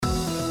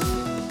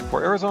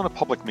For Arizona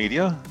Public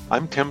Media,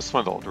 I'm Tim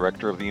Swindle,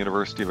 Director of the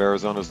University of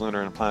Arizona's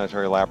Lunar and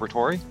Planetary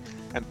Laboratory,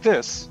 and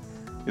this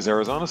is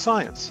Arizona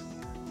Science.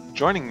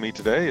 Joining me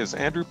today is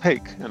Andrew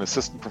Paik, an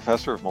Assistant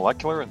Professor of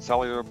Molecular and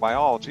Cellular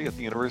Biology at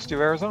the University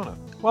of Arizona.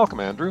 Welcome,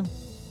 Andrew.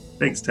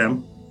 Thanks,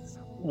 Tim.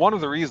 One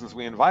of the reasons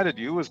we invited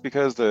you was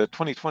because the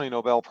 2020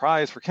 Nobel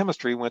Prize for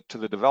Chemistry went to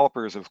the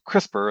developers of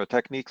CRISPR, a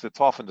technique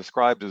that's often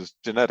described as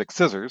genetic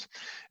scissors,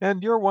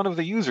 and you're one of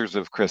the users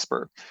of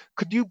CRISPR.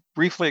 Could you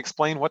briefly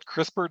explain what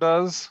CRISPR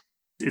does?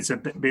 It's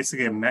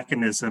basically a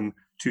mechanism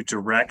to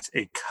direct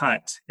a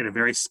cut in a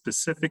very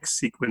specific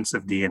sequence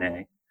of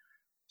DNA.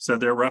 So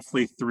there are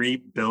roughly 3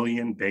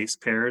 billion base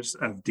pairs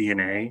of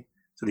DNA.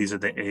 So these are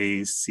the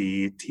A's,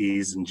 C's,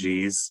 T's, and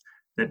G's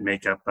that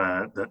make up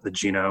the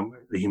genome,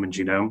 the human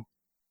genome.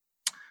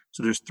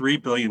 So there's 3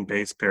 billion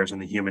base pairs in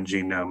the human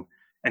genome,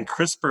 and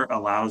CRISPR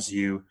allows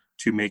you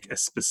to make a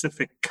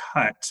specific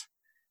cut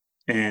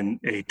in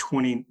a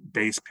 20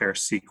 base pair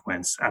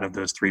sequence out of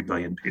those 3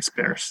 billion base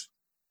pairs.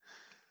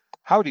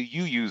 How do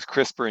you use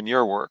CRISPR in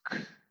your work?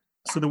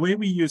 So the way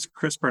we use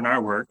CRISPR in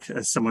our work,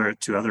 similar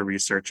to other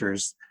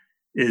researchers,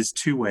 is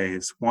 2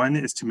 ways. One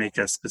is to make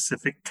a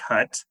specific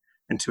cut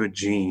into a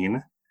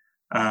gene.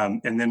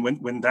 And then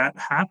when that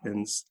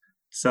happens,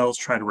 cells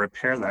try to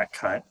repair that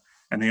cut,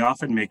 and they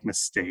often make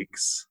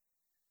mistakes.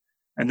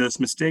 And those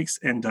mistakes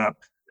end up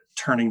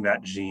turning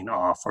that gene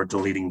off or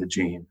deleting the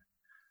gene.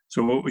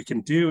 So what we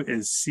can do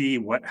is see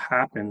what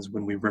happens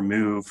when we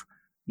remove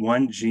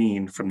one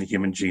gene from the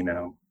human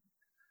genome.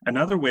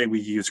 Another way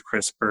we use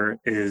CRISPR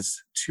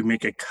is to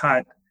make a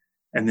cut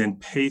and then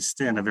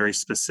paste in a very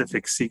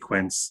specific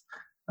sequence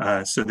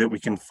so that we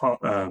can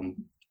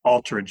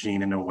alter a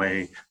gene in a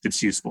way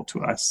that's useful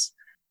to us.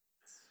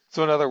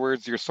 So in other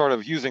words, you're sort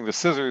of using the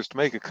scissors to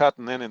make a cut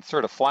and then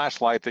insert a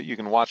flashlight that you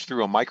can watch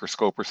through a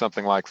microscope or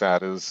something like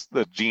that as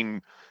the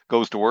gene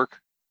goes to work?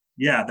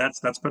 Yeah,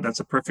 that's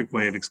a perfect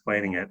way of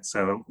explaining it.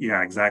 So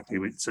yeah, exactly.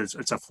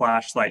 It's a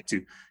flashlight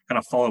to kind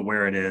of follow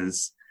where it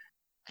is.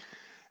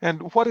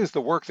 And what is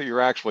the work that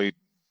you're actually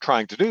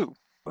trying to do?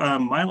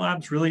 My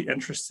lab's really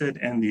interested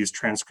in these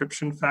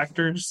transcription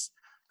factors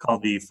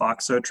called the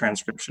FOXO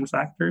transcription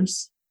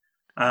factors.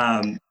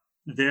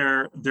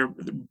 They're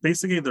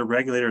basically the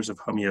regulators of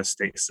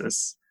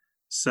homeostasis.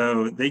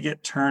 So they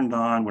get turned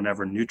on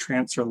whenever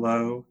nutrients are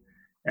low,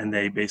 and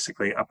they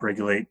basically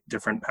upregulate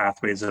different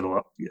pathways that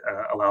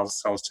allow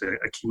cells to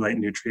accumulate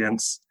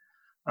nutrients,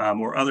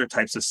 or other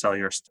types of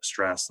cellular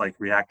stress like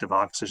reactive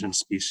oxygen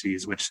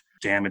species, which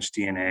damage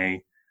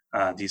DNA.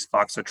 These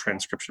FOXO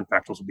transcription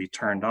factors will be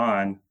turned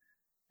on,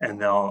 and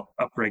they'll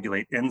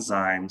upregulate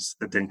enzymes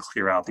that then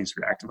clear out these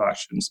reactive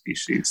oxygen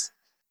species.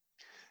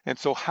 And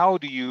so how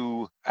do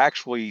you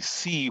actually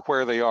see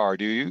where they are?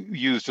 Do you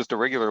use just a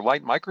regular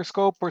light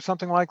microscope or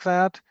something like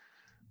that?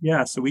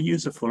 Yeah, so we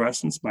use a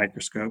fluorescence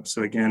microscope.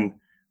 So again,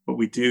 what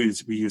we do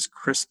is we use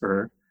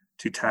CRISPR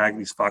to tag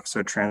these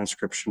FOXO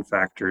transcription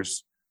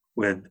factors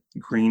with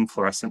green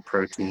fluorescent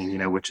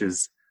protein, which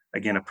is,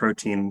 again, a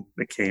protein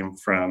that came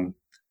from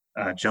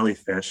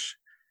jellyfish.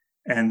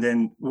 And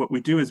then what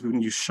we do is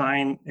when you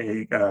shine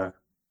a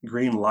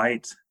green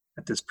light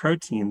at this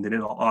protein, then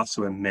it'll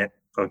also emit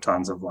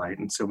photons of light.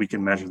 And so we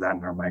can measure that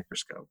in our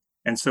microscope.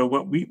 And so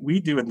what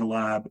we do in the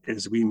lab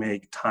is we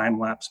make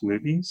time-lapse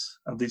movies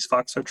of these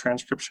FOXO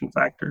transcription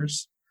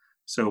factors.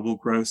 So we'll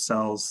grow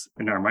cells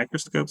in our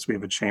microscopes. We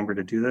have a chamber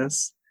to do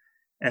this.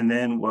 And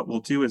then what we'll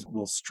do is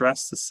we'll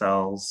stress the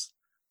cells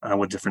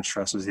with different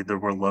stresses. Either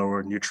we'll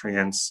lower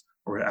nutrients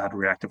or add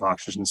reactive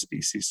oxygen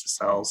species to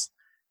cells.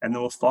 And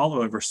then we'll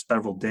follow over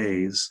several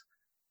days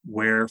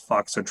where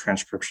FOXO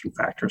transcription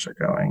factors are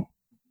going.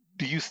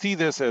 Do you see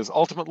this as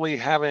ultimately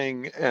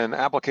having an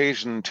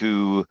application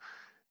to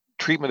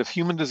treatment of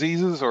human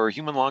diseases or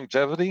human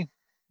longevity?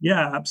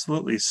 Yeah,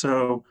 absolutely.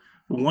 So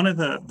one of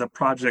the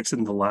projects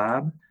in the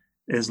lab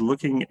is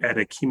looking at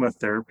a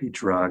chemotherapy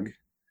drug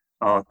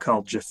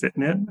called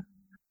gefitinib.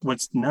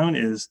 What's known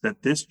is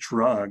that this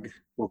drug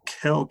will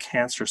kill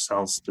cancer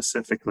cells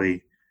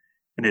specifically,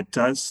 and it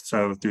does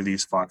so through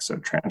these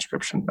FOXO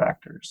transcription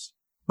factors.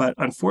 But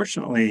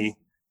unfortunately,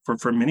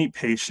 for many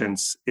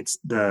patients, it's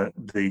the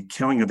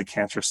killing of the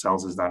cancer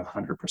cells is not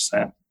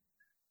 100%.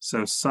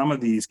 So some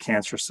of these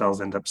cancer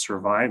cells end up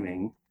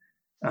surviving,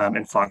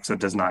 and FOXO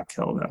does not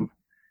kill them.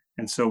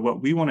 And so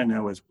what we want to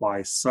know is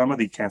why some of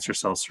the cancer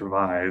cells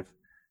survive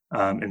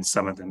and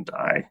some of them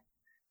die.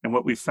 And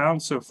what we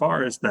found so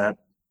far is that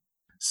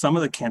some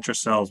of the cancer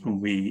cells,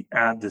 when we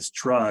add this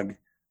drug,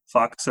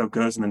 FOXO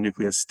goes in the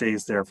nucleus,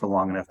 stays there for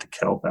long enough to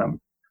kill them.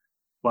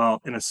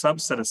 While in a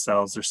subset of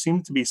cells, there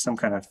seems to be some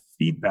kind of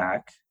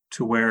feedback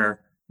to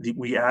where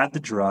we add the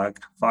drug,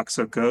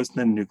 FOXO goes in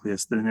the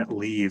nucleus, then it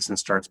leaves and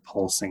starts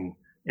pulsing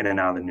in and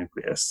out of the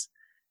nucleus.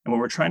 And what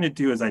we're trying to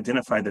do is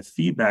identify the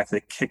feedback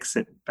that kicks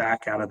it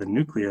back out of the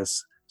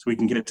nucleus so we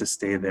can get it to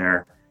stay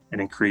there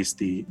and increase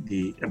the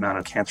amount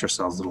of cancer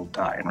cells that will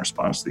die in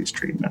response to these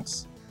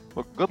treatments.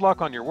 Well, good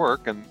luck on your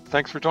work, and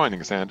thanks for joining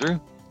us, Andrew.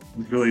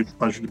 It's really a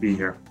pleasure to be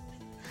here.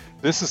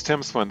 This is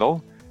Tim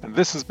Swindle, and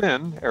this has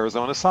been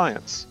Arizona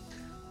Science.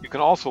 You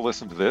can also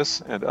listen to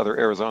this and other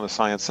Arizona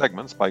Science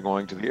segments by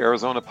going to the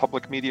Arizona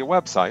Public Media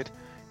website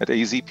at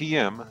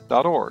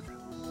azpm.org.